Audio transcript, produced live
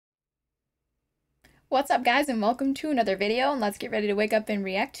What's up, guys, and welcome to another video, and let's get ready to wake up and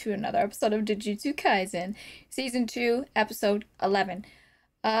react to another episode of Jujutsu Kaisen, Season 2, Episode 11.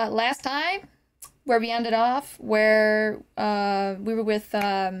 Last time, where we ended off, where, we were with,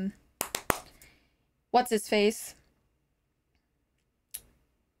 what's-his-face?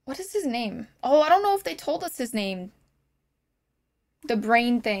 What is his name? Oh, I don't know if they told us his name. The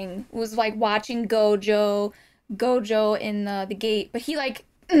brain thing was, like, watching Gojo in the gate, but he, like,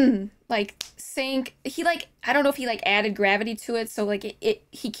 like sank. He like I don't know if he like added gravity to it, so like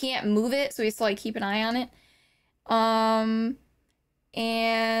he can't move it, so he has to like keep an eye on it. And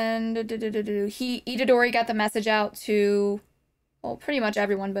Itadori got the message out to, well, pretty much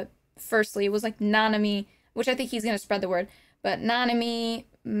everyone, but firstly it was like Nanami, which I think he's gonna spread the word. But Nanami,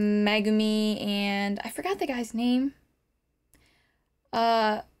 Megumi, and I forgot the guy's name.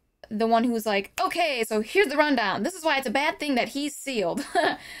 The one who was like, okay, so here's the rundown. This is why it's a bad thing that he's sealed.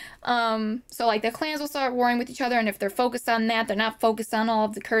 So like the clans will start warring with each other, and if they're focused on that, they're not focused on all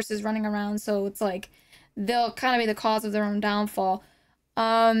of the curses running around, so it's like they'll kind of be the cause of their own downfall.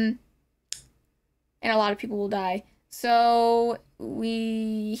 And a lot of people will die. So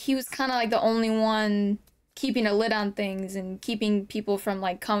he was kind of like the only one keeping a lid on things and keeping people from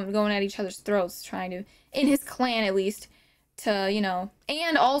like going at each other's throats, trying to, in his clan at least, to, you know,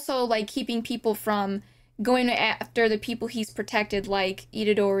 and also like keeping people from going after the people he's protected, like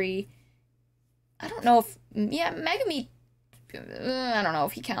Itadori. I don't know if, yeah, Megumi, I don't know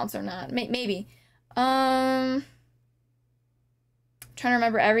if he counts or not. Maybe. Trying to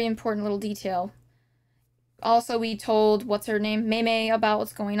remember every important little detail. Also, we told, what's her name, Mei about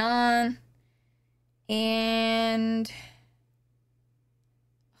what's going on. And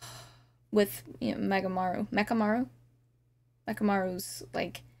with, you know, Mekamaru's,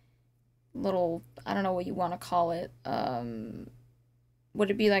 like, little, I don't know what you want to call it.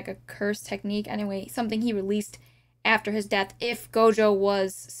 Would it be like a curse technique? Anyway, something he released after his death if Gojo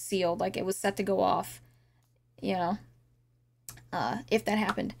was sealed, like it was set to go off, you know, if that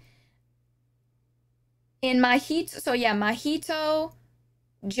happened. In Mahito, so yeah, Mahito,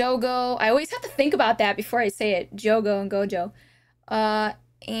 Jogo, I always have to think about that before I say it, Jogo and Gojo.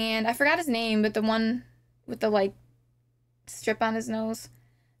 And I forgot his name, but the one with the, like, strip on his nose,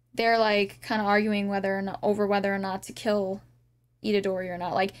 they're like kind of arguing over whether or not to kill Itadori or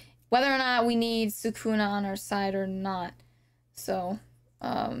not, like whether or not we need Sukuna on our side or not. So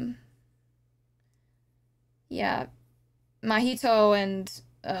yeah, Mahito and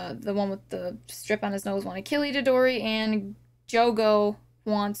the one with the strip on his nose want to kill Itadori, and Jogo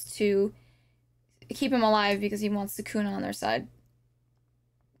wants to keep him alive because he wants Sukuna on their side,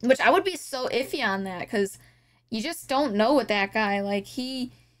 which I would be so iffy on that, because you just don't know with that guy. Like, I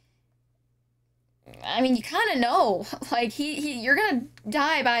mean, you kind of know. Like, you're gonna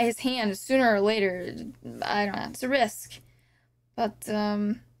die by his hand sooner or later. I don't know. It's a risk. But,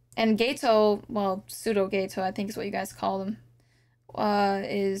 and Geto, well, Pseudo Geto, I think is what you guys call him,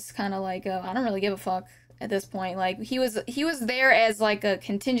 is kind of like, I don't really give a fuck at this point. Like, he was there as, like, a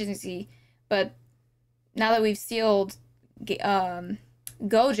contingency, but now that we've sealed,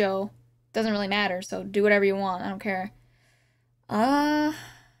 Gojo, doesn't really matter, so do whatever you want. I don't care. So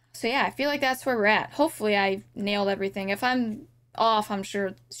yeah, I feel like that's where we're at. Hopefully I nailed everything. If I'm off, I'm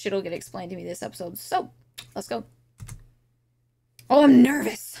sure shit'll get explained to me this episode. So, let's go. Oh, I'm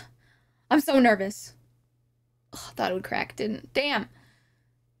nervous. I'm so nervous. Oh, I thought it would crack, didn't. Damn.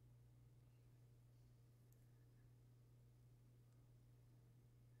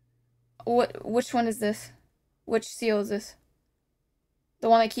 Which one is this? Which seal is this? The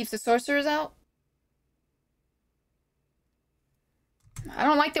one that keeps the sorcerers out? I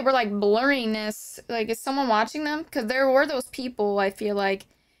don't like that we're, like, blurring this. Like, is someone watching them? Because there were those people, I feel like,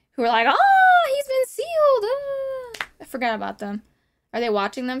 who were like, oh, he's been sealed. I forgot about them. Are they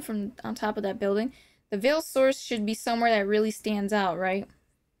watching them from on top of that building? The veil source should be somewhere that really stands out, right?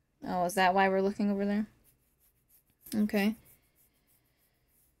 Oh, is that why we're looking over there? Okay.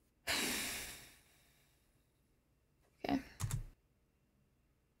 Okay.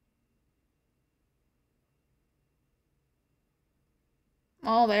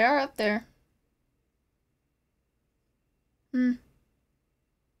 Oh, they are up there. I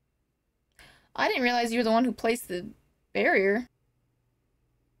didn't realize you were the one who placed the barrier.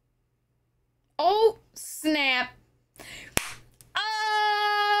 Oh, snap.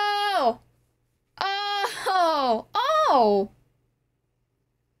 Oh! Oh! Oh!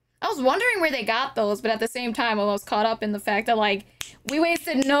 I was wondering where they got those, but at the same time, I was caught up in the fact that, like, we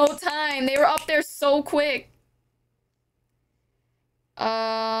wasted no time. They were up there so quick.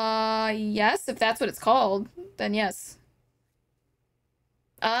 Yes, if that's what it's called, then yes.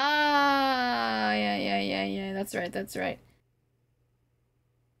 Ah, yeah, That's right, that's right.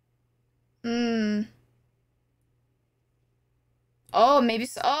 Hmm. Oh, maybe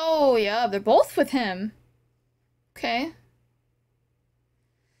so. Oh, yeah, they're both with him. Okay.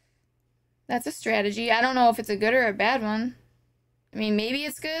 That's a strategy. I don't know if it's a good or a bad one. I mean, maybe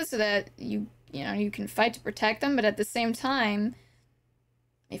it's good so that you can fight to protect them, but at the same time,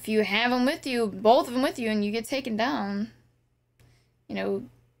 if you have them with you, both of them with you, and you get taken down, you know,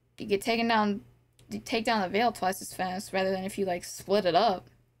 you get taken down, you take down the veil twice as fast rather than if you, like, split it up.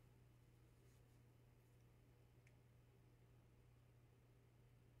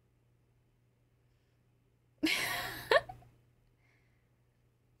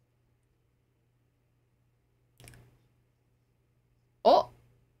 Oh,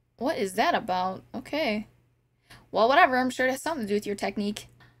 what is that about? Okay. Well, whatever. I'm sure it has something to do with your technique.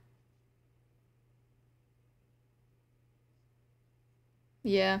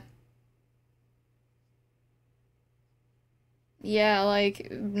 Yeah. Yeah,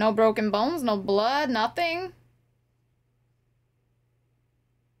 like, no broken bones, no blood, nothing.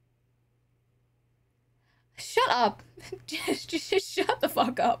 Shut up. Just shut the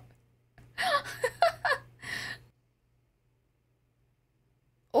fuck up.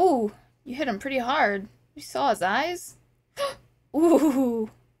 Oh, you hit him pretty hard. You saw his eyes? Ooh.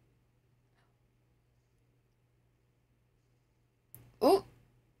 Ooh.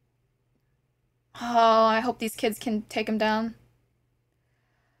 Oh, I hope these kids can take him down.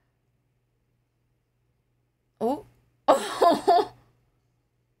 Oh. Oh.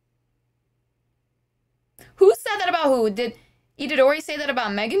 Who said that about who? Did Itadori say that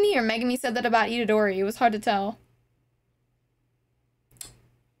about Megumi or Megumi said that about Itadori? It was hard to tell.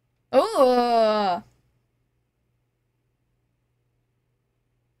 Oh.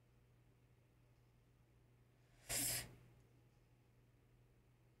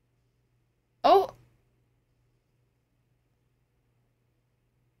 Oh.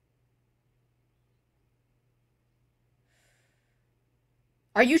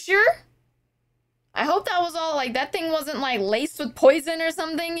 Are you sure? I hope that was all, like, that thing wasn't, like, laced with poison or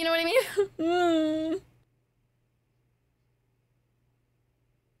something, you know what I mean?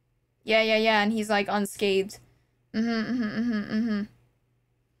 Yeah, yeah, yeah, and he's, like, unscathed. I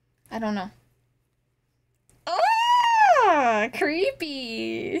don't know. Ah,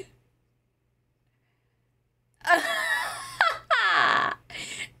 creepy.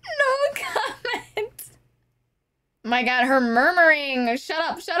 No comment. My God, her murmuring. Shut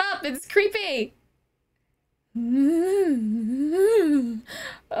up, it's creepy.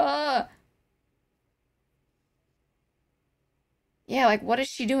 uh, yeah, like, what is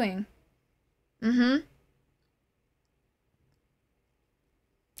she doing? Mm-hmm.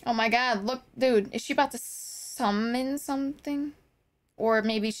 Oh my God, look, dude, is she about to summon something? Or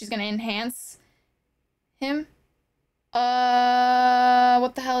maybe she's gonna enhance him?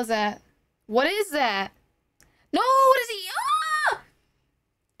 What the hell is that? What is that? No, what is he? Ah!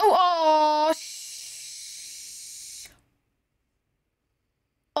 Oh,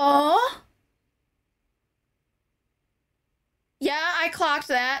 oh. Yeah, I clocked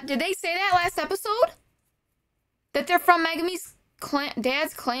that. Did they say that last episode? That they're from Megumi's clan,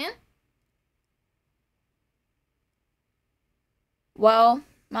 dad's clan? Well,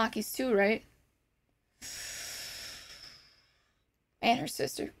 Maki's too, right? And her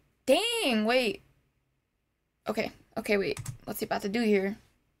sister. Dang, wait. Okay, okay, wait. What's he about to do here?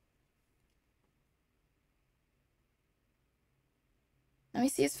 Let me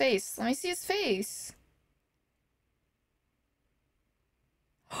see his face. Let me see his face.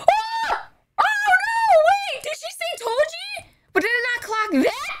 Oh! Oh no! Wait! Did she say Toji? But did it not clock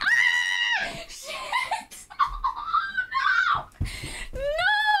that? Ah! Shit! Oh no! No!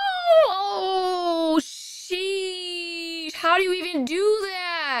 Oh, sheesh! How do you even do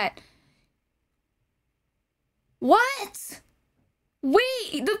that? What?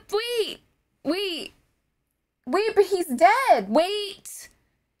 Wait! Wait! But he's dead. Wait!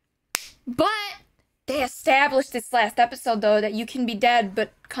 But they established this last episode, though, that you can be dead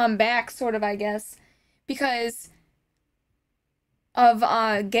but come back, sort of, I guess. Because of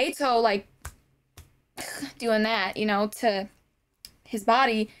Gato, like, doing that, you know, to his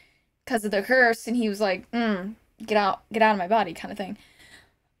body because of the curse, and he was like, get out of my body, kind of thing.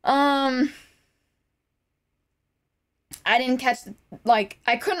 I didn't catch, like,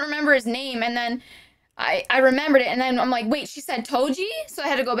 I couldn't remember his name, and then I remembered it, and then I'm like, wait, she said Toji? So I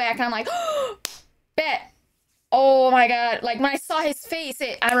had to go back, and I'm like, oh, bet. Oh my God. Like, when I saw his face,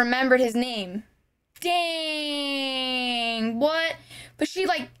 I remembered his name. Dang. What? But she,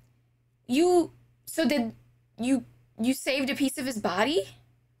 like, so did you saved a piece of his body?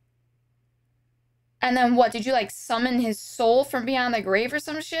 And then what? Did you like summon his soul from beyond the grave or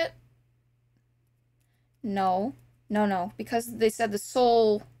some shit? No. No, no. Because they said the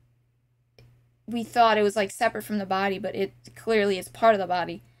soul, we thought it was like separate from the body, but it clearly is part of the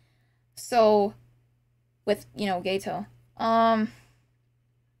body. So, with, you know, Gato.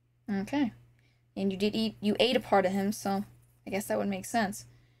 Okay. And you ate a part of him, so I guess that would make sense.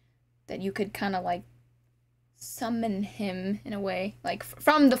 That you could kind of like summon him in a way, like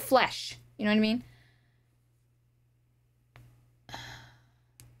from the flesh. You know what I mean?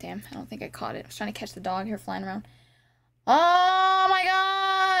 Damn, I don't think I caught it. I was trying to catch the dog here flying around. Oh my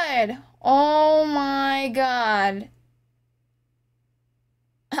god! Oh my god.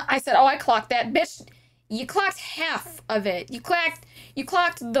 I said, oh, I clocked that. Bitch, you clocked half of it. You clocked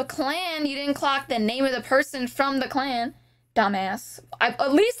the clan. You didn't clock the name of the person from the clan. Dumbass.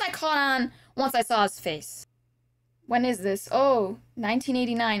 At least I caught on once I saw his face. When is this? Oh,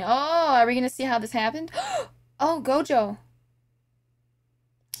 1989. Oh, are we gonna see how this happened? Oh, Gojo.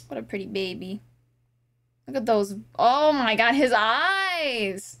 What a pretty baby. Look at those. Oh my god, his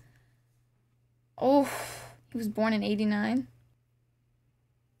eyes. Oh, he was born in 89.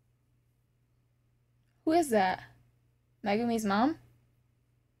 Who is that? Megumi's mom?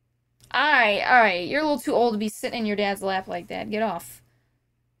 Alright. You're a little too old to be sitting in your dad's lap like that. Get off.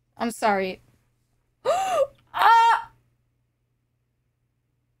 I'm sorry. Ah!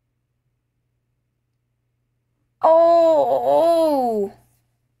 Oh!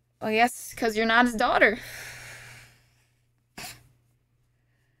 I guess because you're not his daughter.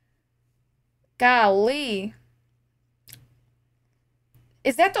 Golly.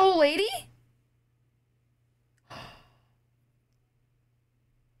 Is that the old lady?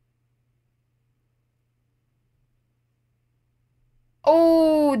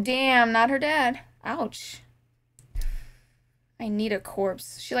 Oh, damn, not her dad. Ouch. I need a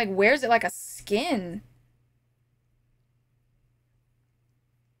corpse. She like wears it like a skin.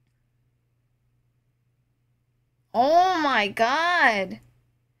 Oh my god.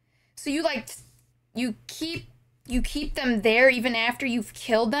 So you like you keep them there even after you've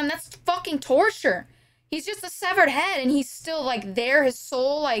killed them? That's fucking torture. He's just a severed head and he's still like there, his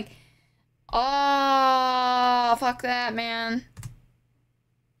soul like, oh, fuck that, man.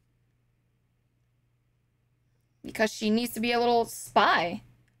 Because she needs to be a little spy.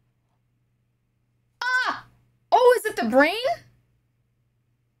 Ah! Oh, is it the brain?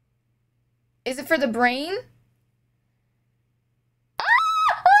 Is it for the brain? Ah!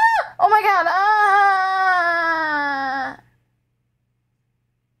 Ah! Oh my god. Ah!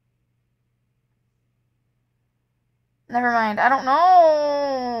 Never mind. I don't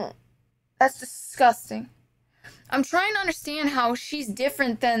know. That's disgusting. I'm trying to understand how she's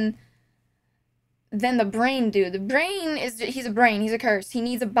different than the brain dude. The brain he's a brain. He's a curse. He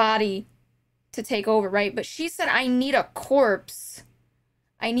needs a body to take over, right? But she said, I need a corpse.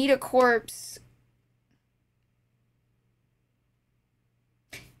 I need a corpse.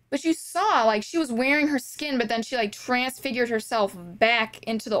 But you saw, like, she was wearing her skin, but then she, like, transfigured herself back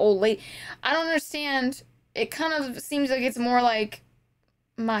into the old lady. I don't understand. It kind of seems like it's more like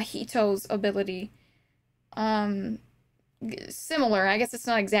Mahito's ability. Similar. I guess it's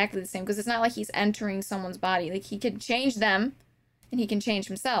not exactly the same, because it's not like he's entering someone's body. Like, he can change them, and he can change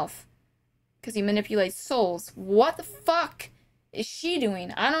himself. Because he manipulates souls. What the fuck is she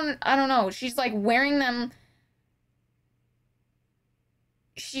doing? I don't know. She's, like, wearing them...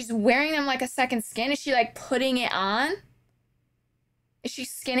 She's wearing them like a second skin. Is she like putting it on? Is she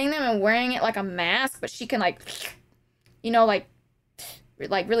skinning them and wearing it like a mask? But she can like, you know, like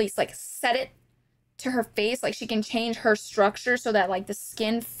really like set it to her face. Like she can change her structure so that like the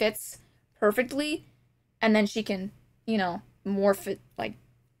skin fits perfectly. And then she can, you know, morph it like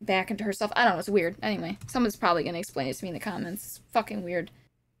back into herself. I don't know. It's weird. Anyway, someone's probably going to explain it to me in the comments. It's fucking weird.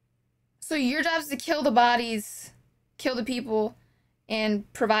 So your job is to kill the bodies, kill the people,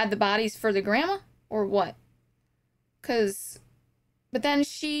 and provide the bodies for the grandma? Or what? But then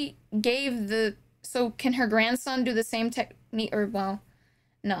she gave the... So can her grandson do the same technique? Or, well,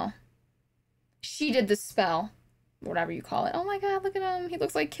 no. She did the spell. Whatever you call it. Oh my god, look at him. He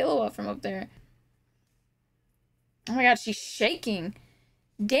looks like Killua from up there. Oh my god, she's shaking.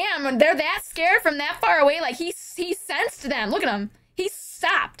 Damn, they're that scared from that far away. Like, he sensed them. Look at him. He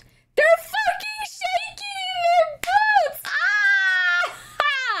stopped. They're fucking shaking their boots!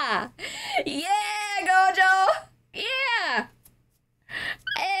 Ah! Yeah, Gojo! Yeah!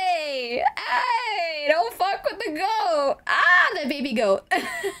 Hey! Hey! Don't fuck with the goat! Ah, the baby goat!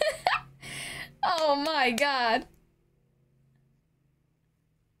 Oh my god.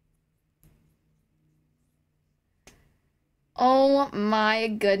 Oh my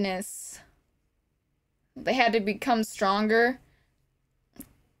goodness. They had to become stronger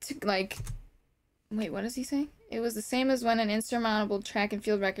to, like... Wait, what is he saying? It was the same as when an insurmountable track and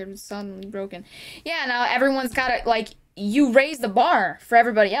field record was suddenly broken. Yeah, now everyone's gotta, like, you raise the bar for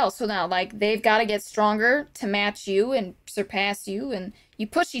everybody else. So now, like, they've gotta get stronger to match you and surpass you, and you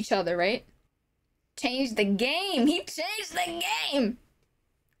push each other, right? Change the game! He changed the game!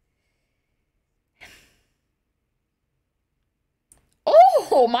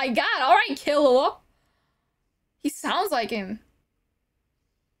 Oh my god, alright, Killua! He sounds like him.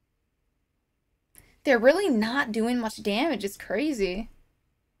 They're really not doing much damage, it's crazy.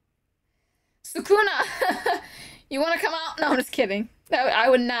 Sukuna! You wanna come out? No, I'm just kidding. I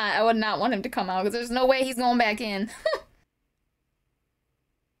would not want him to come out, because there's no way he's going back in.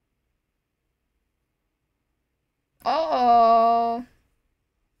 Oh.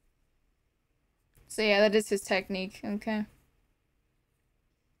 So yeah, that is his technique, okay.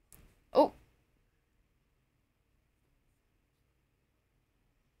 Oh.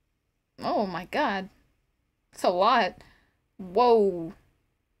 Oh my god. That's a lot. Whoa.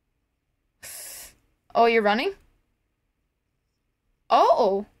 Oh, you're running?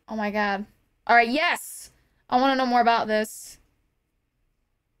 Oh! Oh my god. Alright, yes! I want to know more about this.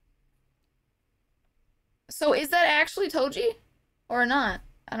 So is that actually Toji? Or not?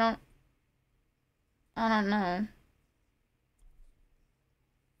 I don't know.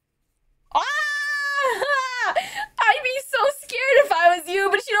 Ah! I'd be so scared if I was you,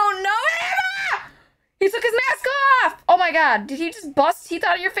 but you don't know it! He took his mask off! Oh my god, did he just bust teeth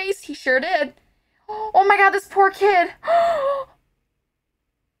out of your face? He sure did. Oh my god, this poor kid. Ah!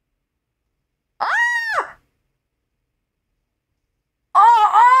 Oh,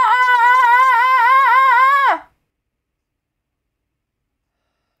 oh,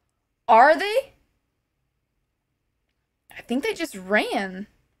 are they? I think they just ran.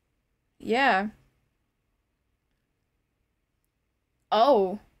 Yeah.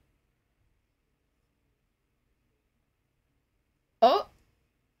 Oh. Oh.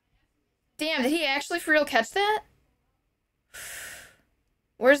 Damn, did he actually for real catch that?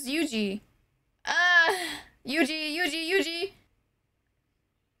 Where's Yuji? Yuji.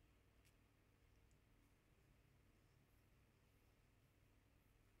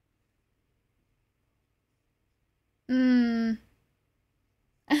 Hmm.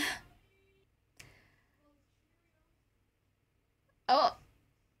 Oh.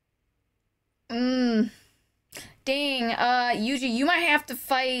 Hmm. Dang, Yuji, you might have to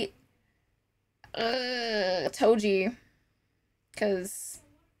fight, Toji. Because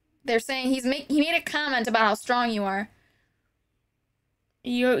they're saying he made a comment about how strong you are.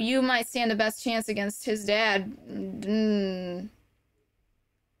 You might stand the best chance against his dad.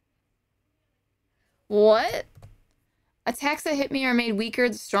 What? Attacks that hit me are made weaker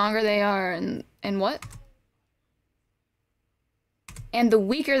the stronger they are, and what? And the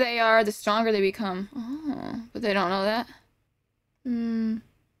weaker they are, the stronger they become. Oh, but they don't know that. Hmm.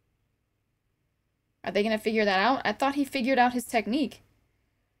 Are they gonna figure that out? I thought he figured out his technique.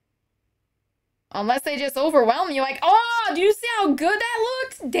 Unless they just overwhelm you, like, oh, do you see how good that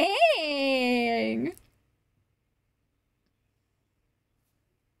looks? Dang.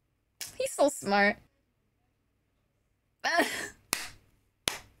 He's so smart.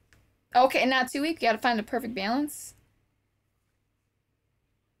 Okay, not too weak. You gotta find a perfect balance.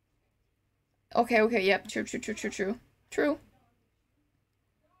 Okay, yep. True. True.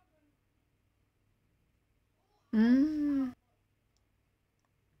 Mm.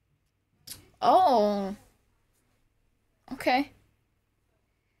 Oh. Okay.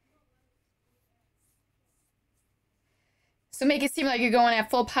 So make it seem like you're going at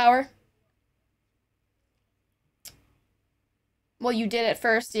full power. Well, you did at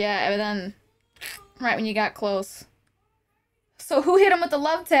first, yeah, but then right when you got close. So who hit him with the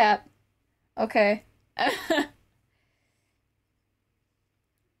love tap? Okay.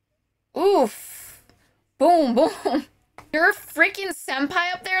 Oof. Boom. Your freaking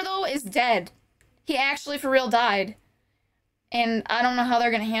senpai up there, though, is dead. He actually for real died. And I don't know how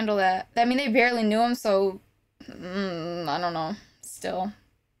they're gonna handle that. I mean, they barely knew him, so... I don't know. Still.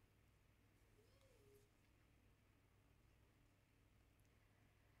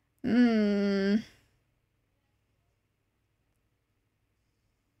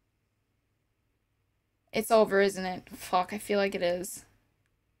 It's over, isn't it? Fuck, I feel like it is.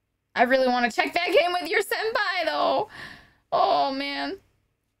 I really want to check that game with your senpai, though. Oh, man.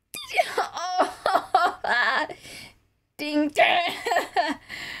 Oh, ding.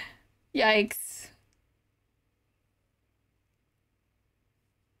 Yikes.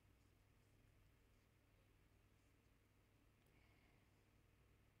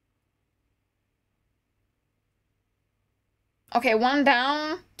 Okay, 1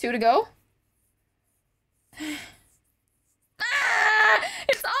 down, 2 to go. Ah!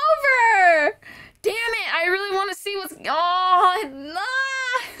 It's over! Damn it! I really want to see what's... Oh, no!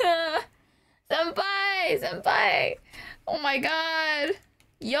 Senpai! Senpai! Oh my god!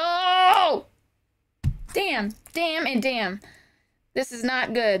 Yo! Damn. Damn and damn. This is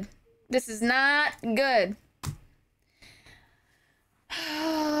not good. This is not good.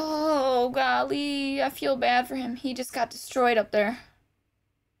 Oh, golly. I feel bad for him. He just got destroyed up there.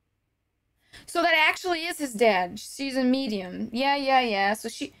 So that actually is his dad. She's a medium. Yeah. So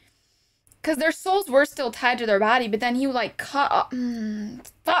she... Because their souls were still tied to their body, but then he, like, cut up...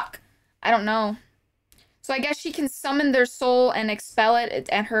 fuck! I don't know. So I guess she can summon their soul and expel it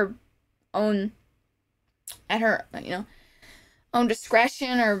at her own... At her, own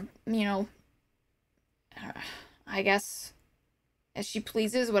discretion, or, I guess, as she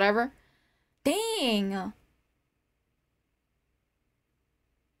pleases, whatever. Dang!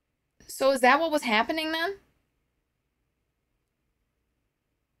 So is that what was happening then?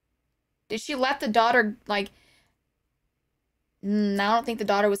 Did she let the daughter, like... I don't think the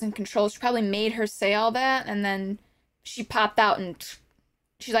daughter was in control. She probably made her say all that, and then she popped out and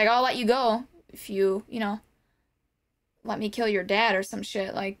she's like, I'll let you go if you, let me kill your dad or some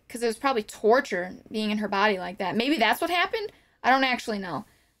shit. Like, because it was probably torture being in her body like that. Maybe that's what happened? I don't actually know.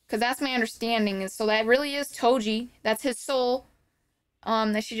 Because that's my understanding. Is so that really is Toji. That's his soul.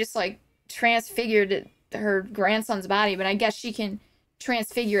 That she just, like, transfigured her grandson's body. But I guess she can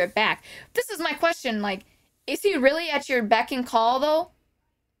transfigure it back. This is my question. Like, is he really at your beck and call, though?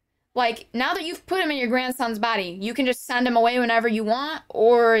 Like, now that you've put him in your grandson's body, you can just send him away whenever you want?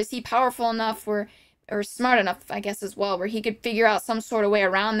 Or is he powerful enough where... Or smart enough, I guess, as well, where he could figure out some sort of way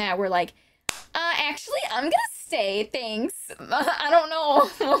around that where, like, actually, I'm gonna stay, thanks. I don't know.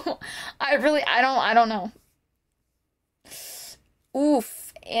 I don't know.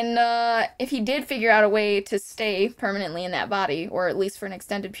 Oof. And, if he did figure out a way to stay permanently in that body, or at least for an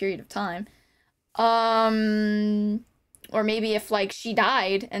extended period of time, or maybe if, like, she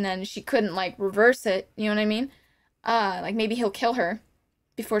died, and then she couldn't, like, reverse it, you know what I mean? Like, maybe he'll kill her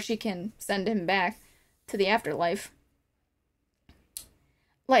before she can send him back to the afterlife.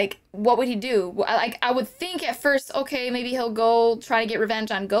 Like, what would he do? Like, I would think at first, okay, maybe he'll go try to get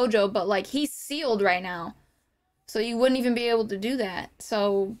revenge on Gojo, but, like, he's sealed right now. So you wouldn't even be able to do that.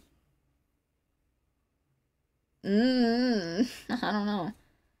 So... I don't know.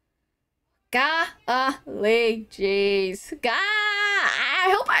 Golly, jeez.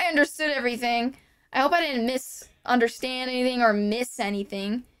 I hope I understood everything. I hope I didn't misunderstand anything or miss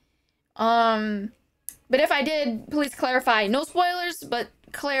anything. But if I did, please clarify. No spoilers, but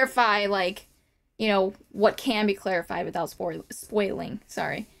clarify, like, what can be clarified without spoiling.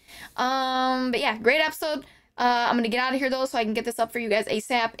 Sorry. But yeah, great episode. I'm gonna get out of here, though, so I can get this up for you guys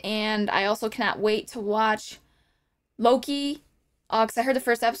ASAP. And I also cannot wait to watch Loki. Because I heard the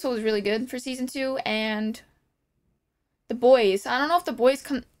first episode was really good for season 2. And The Boys. I don't know if The Boys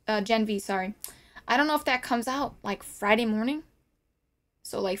come... Gen V, sorry. I don't know if that comes out, like, Friday morning.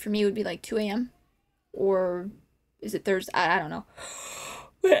 So, like, for me, it would be, like, 2 a.m. Or is it Thursday? I don't know.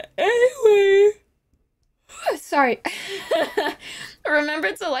 But anyway. Sorry.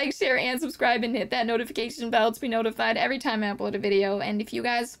 Remember to like, share, and subscribe, and hit that notification bell to be notified every time I upload a video. And if you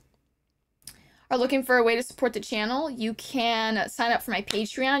guys are looking for a way to support the channel, you can sign up for my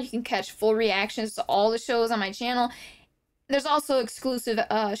Patreon. You can catch full reactions to all the shows on my channel. There's also exclusive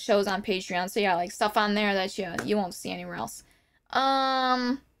shows on Patreon. So yeah, like stuff on there that you won't see anywhere else.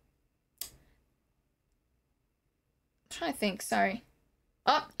 I'm trying to think, sorry.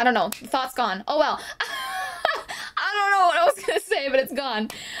 Oh, I don't know. The thought's gone. Oh well. I don't know what I was gonna say, but it's gone.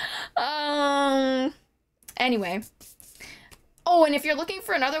 Anyway. Oh, and if you're looking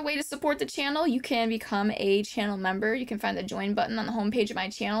for another way to support the channel, you can become a channel member. You can find the join button on the homepage of my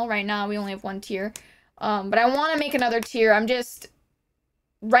channel. Right now, we only have 1 tier. But I want to make another tier.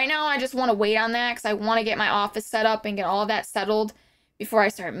 Right now, I just want to wait on that because I want to get my office set up and get all of that settled before I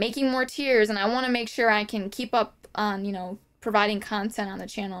start making more tiers. And I want to make sure I can keep up on, providing content on the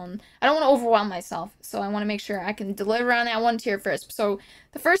channel. And I don't want to overwhelm myself. So I want to make sure I can deliver on that 1 tier first. So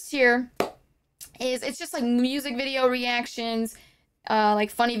the first tier it's just like music video reactions, like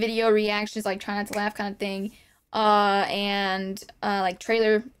funny video reactions, like try not to laugh kind of thing. And like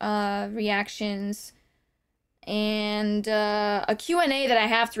trailer reactions. And a Q&A that I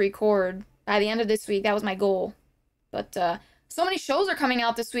have to record by the end of this week. That was my goal. But so many shows are coming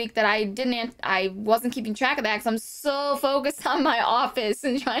out this week that I wasn't keeping track of that because I'm so focused on my office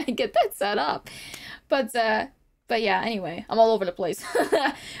and trying to get that set up. But But yeah, anyway, I'm all over the place.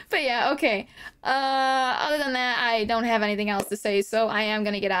 But yeah, okay. Other than that, I don't have anything else to say, so I am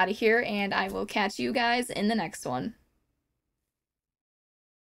gonna get out of here, and I will catch you guys in the next one.